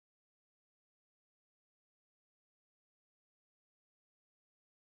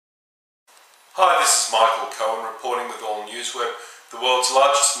Hi, this is Michael Cohen reporting with All Newsweb, the world's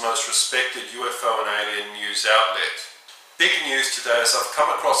largest and most respected UFO and alien news outlet. Big news today as I've come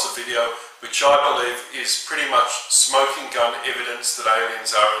across a video which I believe is pretty much smoking gun evidence that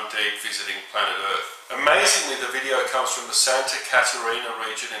aliens are indeed visiting planet Earth. Amazingly, the video comes from the Santa Catarina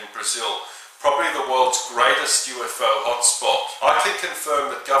region in Brazil, probably the world's greatest UFO hotspot. I can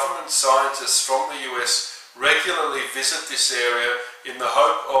confirm that government scientists from the US regularly visit this area in the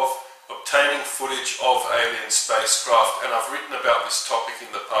hope of obtaining footage of alien spacecraft, and I've written about this topic in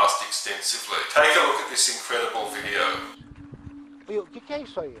the past extensively. Take a look at this incredible video. Viu, o que é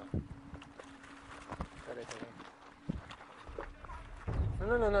isso aí, ó? Peraí.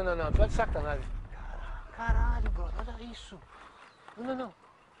 Não, tá de sacanagem. Caralho, brother, olha isso. Não.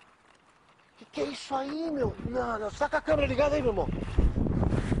 O que é isso aí, meu? Não, saca a câmera ligada aí, meu irmão.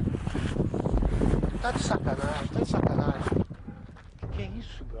 Tá de sacanagem. O que é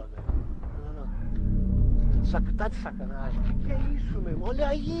isso, brother? Não. Tá de sacanagem. O que é isso, meu irmão? Olha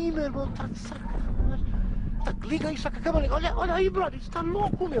aí, meu irmão, tá de sacanagem. Liga aí, saca a câmera ligada. Olha aí, brother, isso tá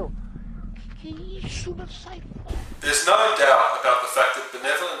louco, meu. Que é isso, meu? Sai fora. There's no doubt about the fact that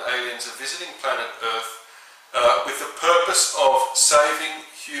benevolent aliens are visiting planet Earth with the purpose of saving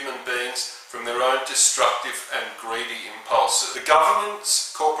human beings from their own destructive and greedy impulses. The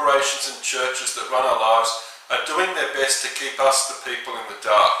governments, corporations and churches that run our lives are doing their best to keep us, the people, in the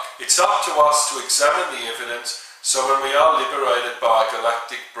dark. It's up to us to examine the evidence so when we are liberated by our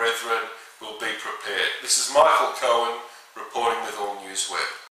galactic brethren, we'll be prepared. This is Michael Cohen reporting with All Newsweb.